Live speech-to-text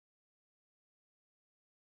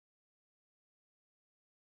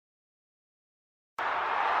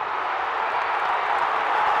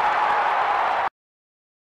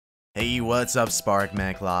Hey, what's up,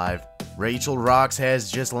 SparcMacLlVE? Rachel Rocks has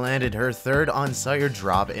just landed her third unsired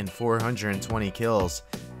drop in 420 kills.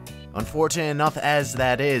 Unfortunate enough as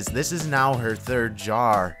that is, this is now her third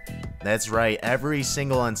jar. That's right, every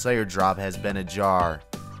single unsired drop has been a jar.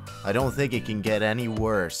 I don't think it can get any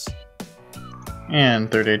worse. And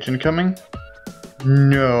third agent coming?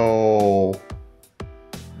 No.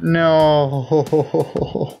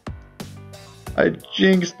 No. I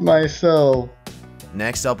jinxed myself.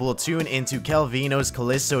 Next up, we'll tune into Calvino's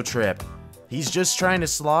Callisto trip. He's just trying to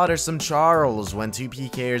slaughter some Charles when two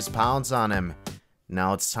PKers pounce on him.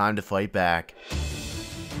 Now it's time to fight back.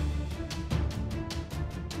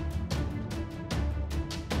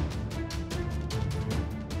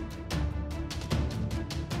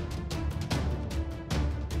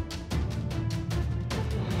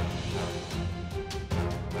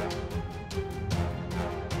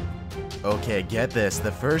 Okay, get this.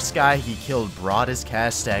 The first guy he killed brought his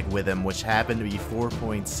cash stack with him, which happened to be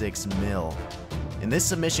 4.6 mil. And this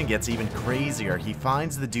submission gets even crazier. He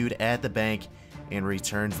finds the dude at the bank and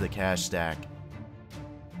returns the cash stack.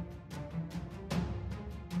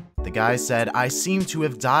 The guy said, "I seem to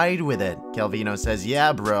have died with it." Calvino says,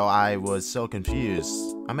 "Yeah, bro, I was so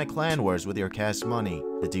confused. I'm at Clan Wars with your cash money."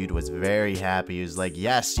 The dude was very happy. He was like,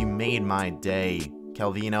 "Yes, you made my day.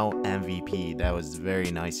 Calvino, MVP. That was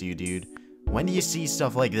very nice of you, dude." When do you see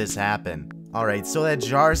stuff like this happen? Alright, so that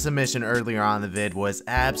jar submission earlier on the vid was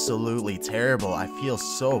absolutely terrible. I feel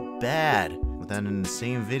so bad. But then in the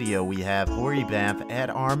same video, we have Hori Bamf at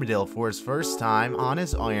Armadillo for his first time on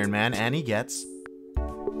his Iron Man, and he gets...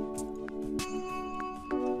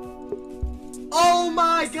 Oh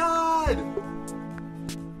my god!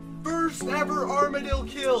 First ever Armadillo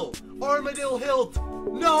kill! Armadillo hilt!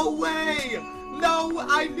 No way! No,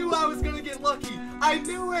 I knew I was gonna get lucky! I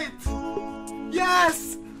knew it!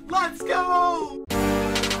 Yes! Let's go!